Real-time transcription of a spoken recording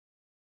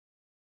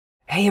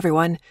Hey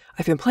everyone,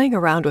 I've been playing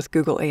around with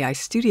Google AI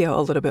Studio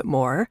a little bit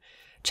more.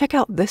 Check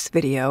out this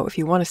video if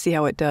you want to see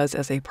how it does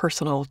as a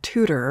personal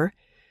tutor.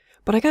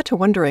 But I got to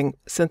wondering,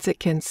 since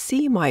it can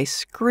see my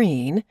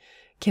screen,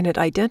 can it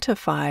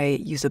identify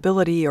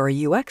usability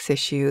or UX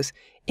issues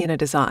in a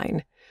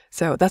design?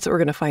 So that's what we're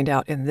going to find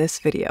out in this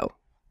video.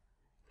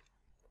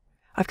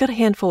 I've got a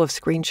handful of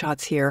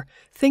screenshots here,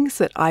 things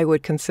that I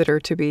would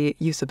consider to be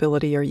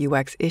usability or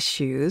UX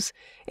issues,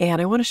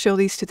 and I want to show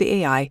these to the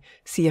AI,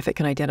 see if it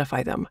can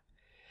identify them.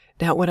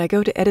 Now, when I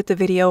go to edit the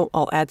video,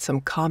 I'll add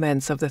some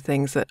comments of the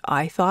things that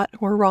I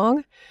thought were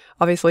wrong.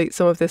 Obviously,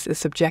 some of this is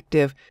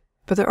subjective,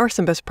 but there are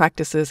some best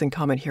practices and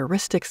common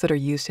heuristics that are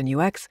used in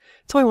UX,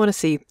 so I want to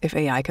see if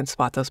AI can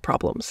spot those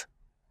problems.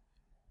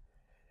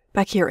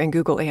 Back here in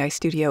Google AI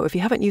Studio, if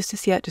you haven't used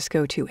this yet, just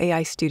go to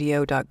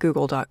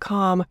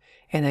aistudio.google.com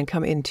and then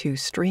come into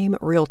Stream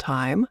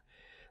Realtime.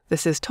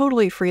 This is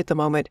totally free at the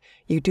moment.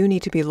 You do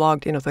need to be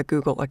logged in with a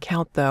Google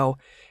account, though.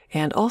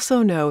 And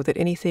also know that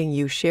anything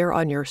you share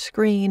on your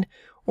screen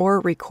or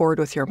record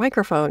with your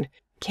microphone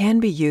can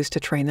be used to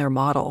train their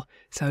model,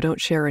 so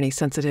don't share any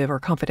sensitive or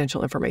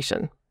confidential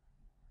information.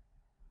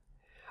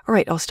 All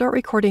right, I'll start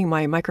recording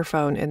my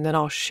microphone and then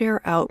I'll share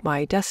out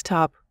my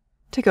desktop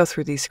to go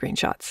through these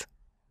screenshots.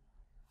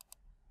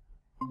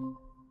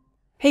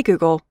 Hey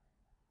Google.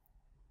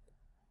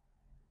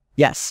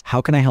 Yes,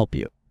 how can I help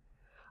you?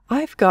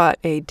 I've got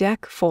a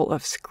deck full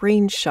of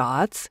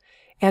screenshots,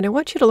 and I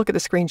want you to look at the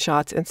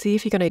screenshots and see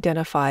if you can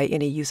identify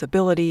any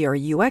usability or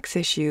UX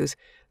issues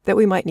that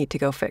we might need to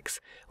go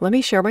fix. Let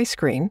me share my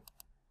screen.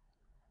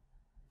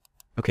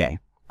 Okay,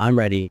 I'm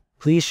ready.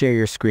 Please share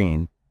your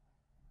screen.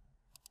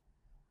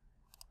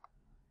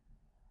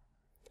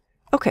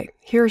 Okay,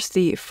 here's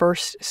the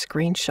first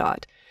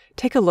screenshot.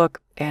 Take a look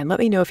and let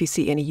me know if you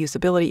see any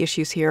usability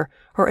issues here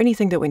or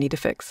anything that we need to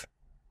fix.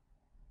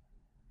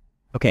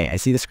 Okay, I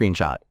see the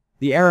screenshot.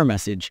 The error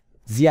message,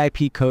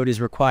 ZIP code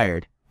is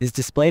required, is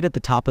displayed at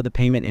the top of the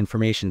payment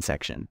information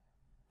section.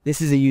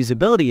 This is a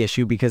usability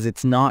issue because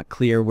it's not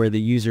clear where the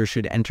user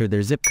should enter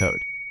their zip code.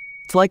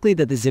 It's likely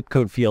that the zip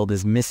code field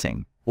is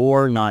missing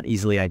or not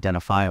easily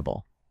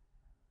identifiable.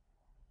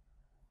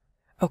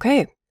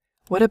 Okay,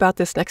 what about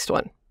this next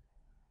one?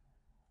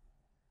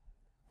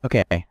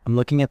 Okay, I'm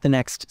looking at the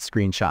next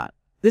screenshot.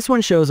 This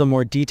one shows a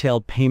more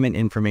detailed payment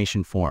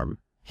information form.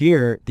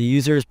 Here, the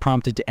user is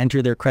prompted to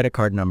enter their credit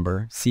card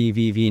number,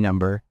 CVV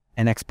number,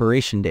 and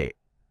expiration date.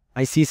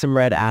 I see some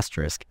red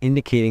asterisk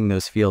indicating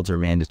those fields are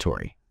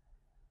mandatory.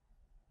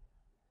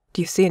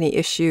 Do you see any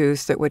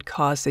issues that would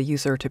cause the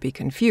user to be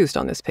confused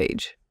on this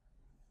page?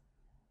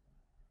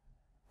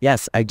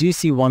 Yes, I do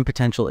see one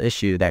potential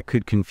issue that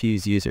could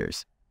confuse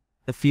users.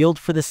 The field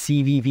for the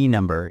CVV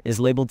number is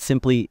labeled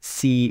simply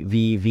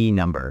CVV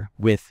number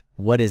with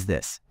 "What is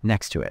this?"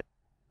 next to it.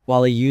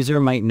 While a user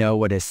might know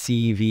what a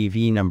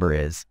CVV number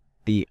is,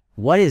 the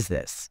 "What is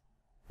this?"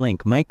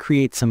 link might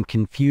create some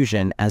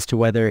confusion as to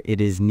whether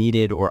it is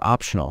needed or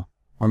optional,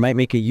 or might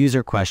make a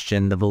user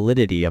question the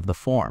validity of the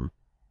form.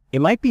 It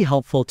might be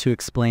helpful to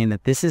explain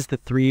that this is the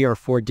 3 or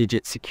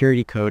 4-digit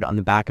security code on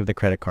the back of the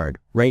credit card,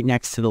 right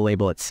next to the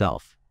label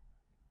itself.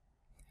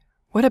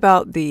 What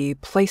about the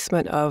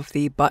placement of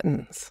the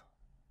buttons?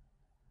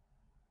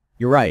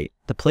 You're right,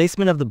 the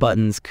placement of the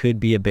buttons could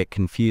be a bit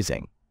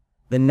confusing.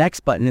 The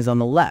next button is on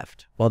the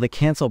left, while the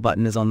cancel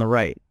button is on the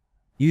right.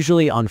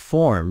 Usually on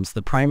forms,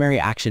 the primary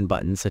action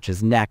button, such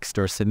as next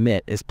or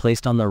submit, is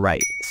placed on the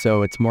right,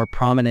 so it's more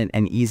prominent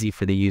and easy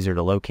for the user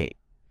to locate.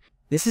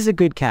 This is a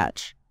good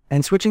catch,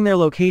 and switching their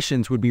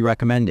locations would be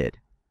recommended.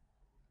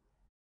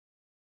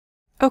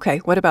 Okay,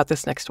 what about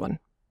this next one?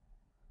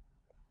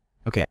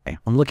 Okay,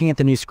 I'm looking at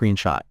the new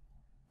screenshot.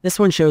 This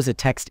one shows a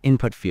text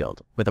input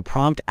field with a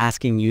prompt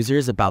asking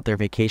users about their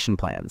vacation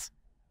plans.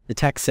 The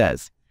text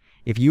says,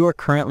 if you are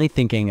currently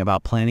thinking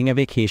about planning a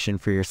vacation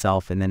for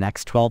yourself in the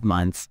next 12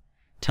 months,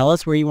 tell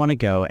us where you want to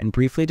go and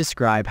briefly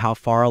describe how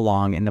far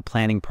along in the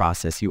planning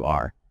process you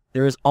are.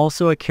 There is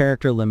also a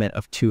character limit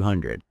of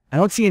 200. I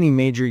don't see any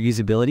major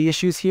usability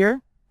issues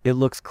here. It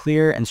looks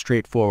clear and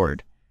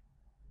straightforward.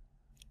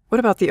 What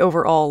about the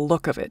overall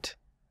look of it?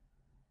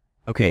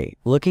 Okay,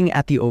 looking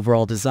at the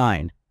overall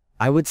design,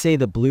 I would say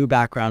the blue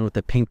background with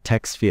the pink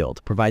text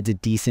field provides a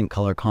decent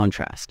color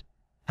contrast.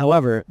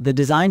 However, the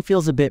design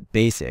feels a bit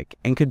basic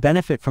and could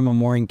benefit from a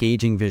more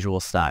engaging visual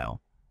style.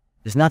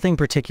 There's nothing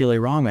particularly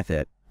wrong with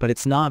it, but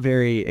it's not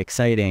very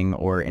exciting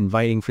or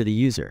inviting for the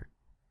user.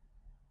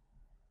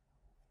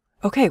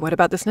 Okay, what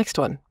about this next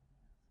one?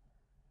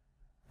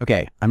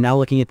 Okay, I'm now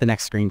looking at the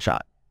next screenshot.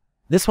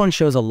 This one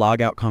shows a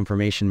logout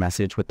confirmation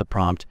message with the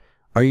prompt,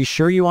 "Are you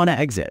sure you want to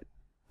exit?"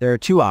 There are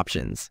two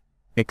options,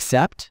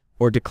 accept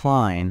or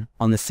decline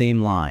on the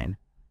same line.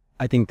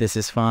 I think this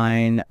is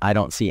fine. I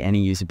don't see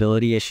any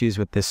usability issues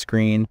with this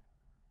screen.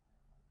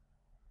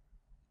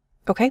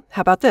 Okay,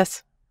 how about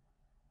this?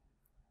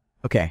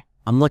 Okay,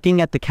 I'm looking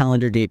at the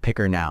calendar date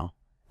picker now.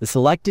 The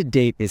selected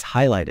date is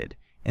highlighted,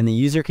 and the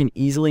user can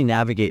easily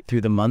navigate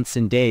through the months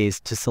and days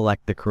to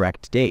select the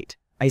correct date.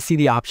 I see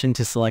the option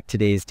to select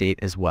today's date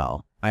as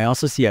well. I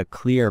also see a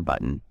clear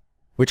button.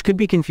 which could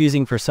be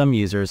confusing for some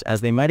users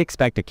as they might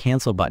expect a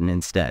cancel button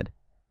instead.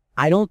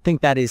 I don't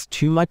think that is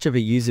too much of a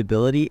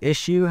usability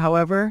issue,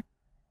 however.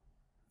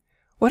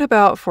 What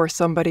about for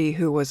somebody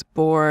who was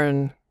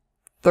born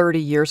 30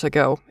 years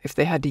ago, if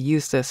they had to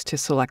use this to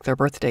select their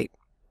birth date?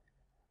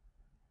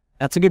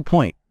 That's a good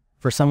point.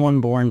 For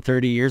someone born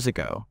 30 years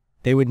ago,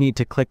 they would need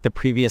to click the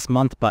previous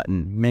month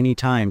button many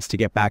times to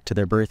get back to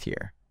their birth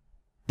year.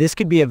 This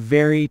could be a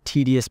very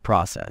tedious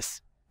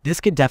process.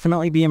 This could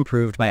definitely be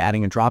improved by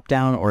adding a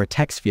dropdown or a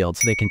text field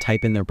so they can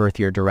type in their birth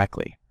year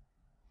directly.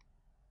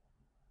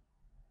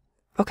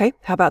 Okay,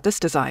 how about this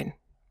design?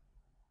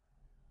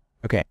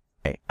 Okay,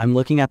 I'm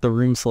looking at the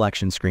room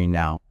selection screen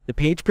now. The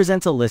page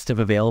presents a list of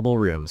available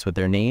rooms with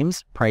their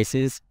names,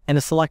 prices, and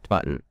a select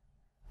button.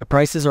 The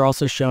prices are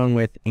also shown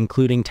with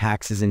including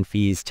taxes and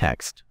fees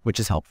text, which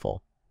is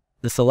helpful.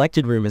 The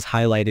selected room is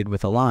highlighted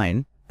with a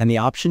line, and the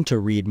option to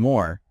read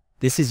more.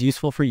 This is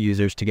useful for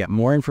users to get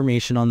more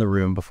information on the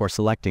room before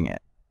selecting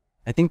it.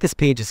 I think this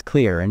page is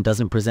clear and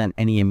doesn't present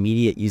any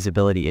immediate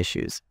usability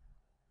issues.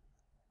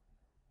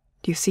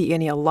 Do you see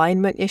any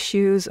alignment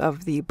issues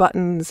of the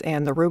buttons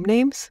and the room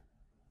names?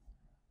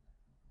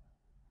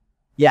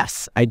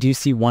 Yes, I do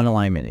see one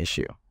alignment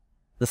issue.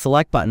 The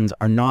select buttons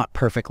are not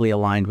perfectly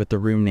aligned with the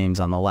room names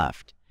on the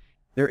left.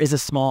 There is a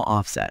small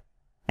offset,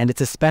 and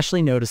it's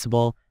especially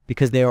noticeable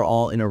because they are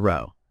all in a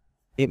row.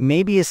 It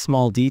may be a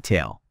small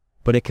detail,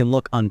 but it can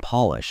look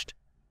unpolished.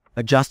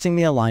 Adjusting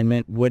the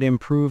alignment would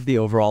improve the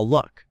overall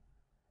look.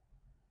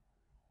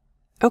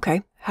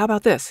 Okay, how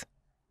about this?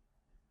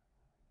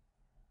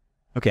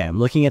 Okay, I'm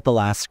looking at the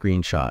last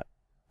screenshot.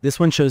 This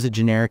one shows a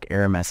generic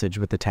error message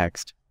with the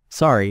text,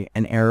 "Sorry,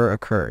 an error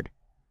occurred.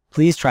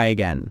 Please try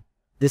again."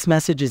 This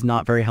message is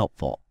not very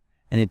helpful,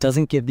 and it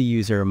doesn't give the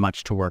user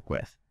much to work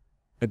with.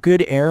 A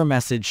good error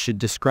message should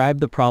describe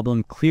the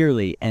problem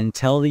clearly and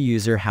tell the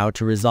user how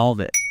to resolve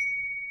it.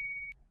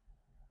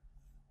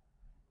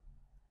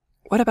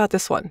 What about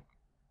this one?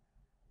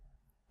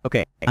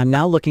 Okay, I'm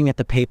now looking at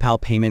the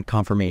PayPal payment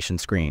confirmation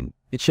screen.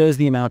 It shows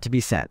the amount to be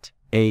sent,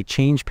 a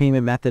change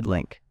payment method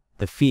link,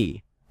 the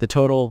fee, the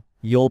total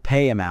you'll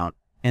pay amount,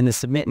 and the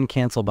submit and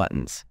cancel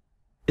buttons.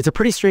 It's a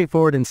pretty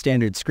straightforward and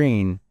standard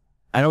screen.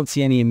 I don't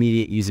see any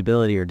immediate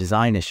usability or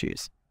design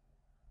issues.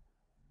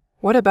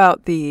 What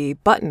about the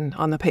button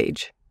on the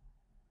page?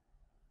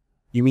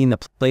 You mean the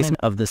placement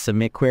of the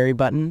submit query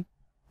button?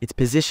 It's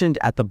positioned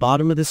at the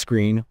bottom of the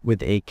screen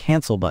with a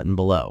cancel button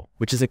below,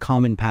 which is a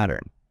common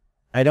pattern.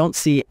 I don't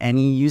see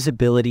any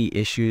usability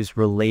issues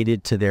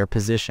related to their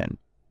position.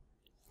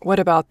 What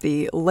about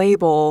the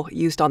label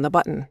used on the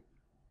button?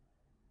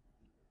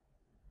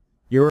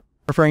 You're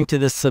referring to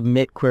the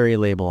submit query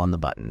label on the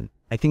button.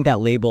 I think that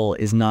label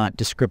is not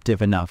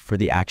descriptive enough for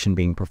the action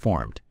being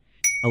performed.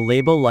 A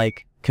label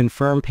like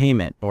confirm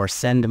payment or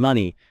send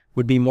money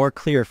would be more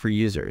clear for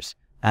users,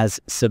 as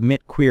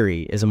submit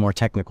query is a more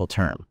technical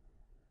term.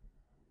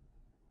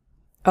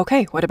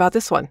 Okay, what about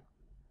this one?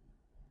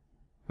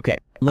 Okay,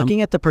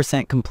 looking at the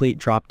percent complete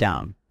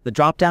dropdown. The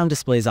dropdown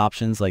displays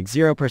options like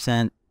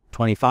 0%,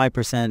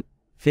 25%,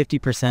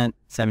 50%,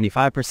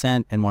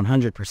 75%, and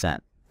 100%.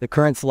 The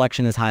current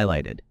selection is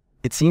highlighted.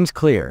 It seems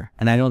clear,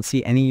 and I don't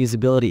see any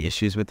usability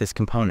issues with this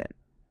component.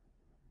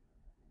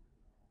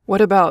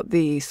 What about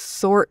the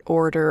sort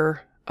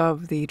order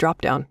of the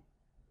dropdown?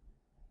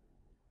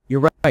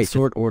 You're right,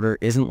 sort order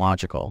isn't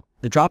logical.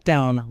 The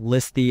dropdown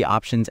lists the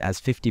options as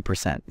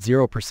 50%,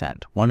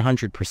 0%,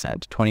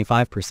 100%,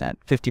 25%,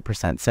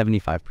 50%,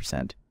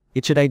 75%.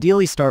 It should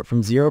ideally start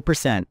from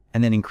 0%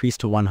 and then increase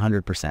to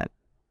 100%.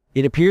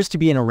 It appears to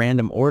be in a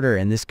random order,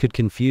 and this could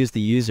confuse the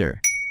user.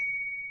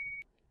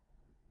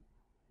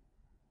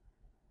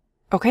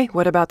 Okay,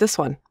 what about this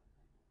one?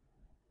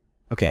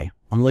 Okay,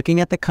 I'm looking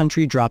at the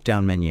country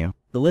drop-down menu.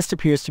 The list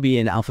appears to be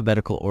in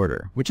alphabetical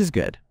order, which is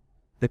good.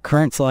 The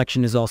current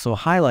selection is also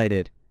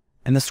highlighted,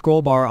 and the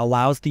scroll bar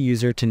allows the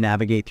user to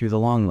navigate through the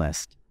long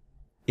list.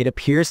 It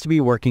appears to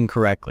be working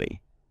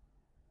correctly.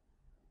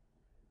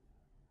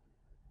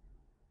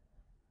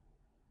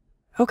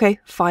 Okay,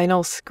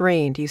 final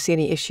screen. Do you see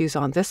any issues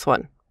on this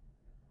one?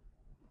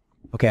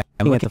 Okay,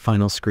 I'm looking at the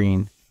final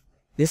screen.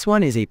 This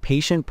one is a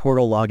patient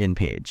portal login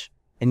page,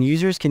 and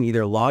users can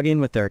either log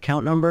in with their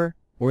account number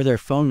or their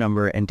phone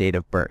number and date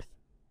of birth.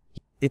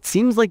 It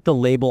seems like the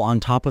label on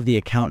top of the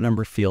account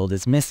number field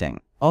is missing.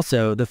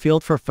 Also, the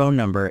field for phone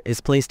number is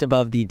placed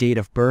above the date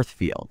of birth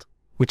field,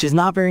 which is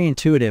not very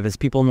intuitive as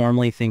people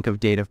normally think of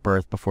date of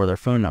birth before their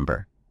phone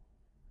number.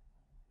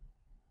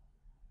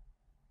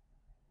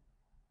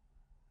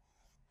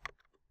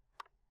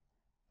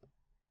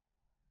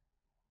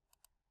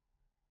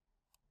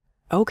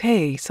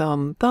 Okay,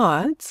 some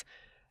thoughts.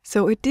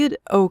 So it did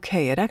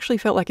okay. It actually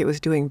felt like it was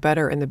doing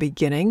better in the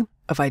beginning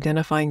of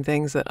identifying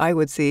things that I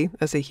would see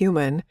as a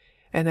human.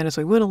 And then as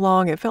we went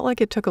along, it felt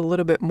like it took a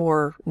little bit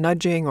more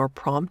nudging or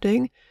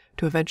prompting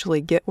to eventually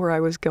get where I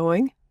was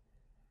going.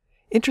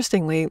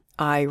 Interestingly,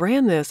 I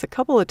ran this a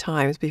couple of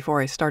times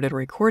before I started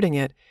recording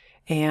it,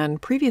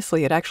 and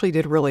previously it actually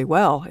did really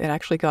well. It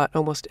actually got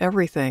almost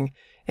everything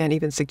and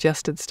even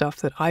suggested stuff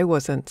that I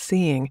wasn't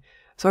seeing.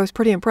 So I was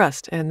pretty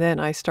impressed, and then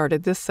I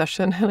started this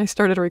session and I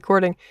started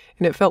recording,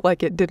 and it felt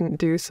like it didn't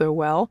do so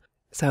well.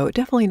 So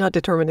definitely not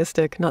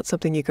deterministic, not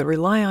something you could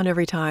rely on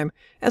every time,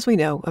 as we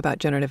know about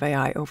generative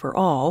AI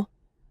overall.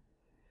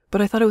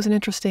 But I thought it was an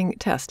interesting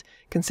test,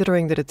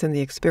 considering that it's in the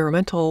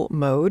experimental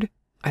mode.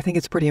 I think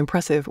it's pretty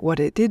impressive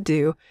what it did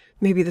do.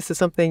 Maybe this is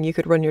something you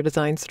could run your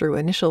designs through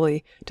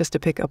initially just to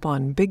pick up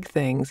on big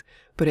things,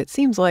 but it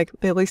seems like,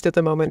 at least at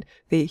the moment,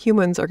 the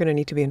humans are going to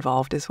need to be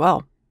involved as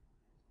well.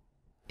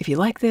 If you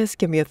like this,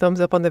 give me a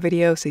thumbs up on the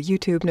video so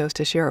YouTube knows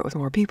to share it with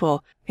more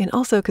people, and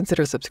also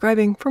consider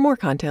subscribing for more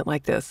content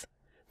like this.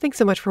 Thanks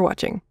so much for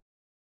watching.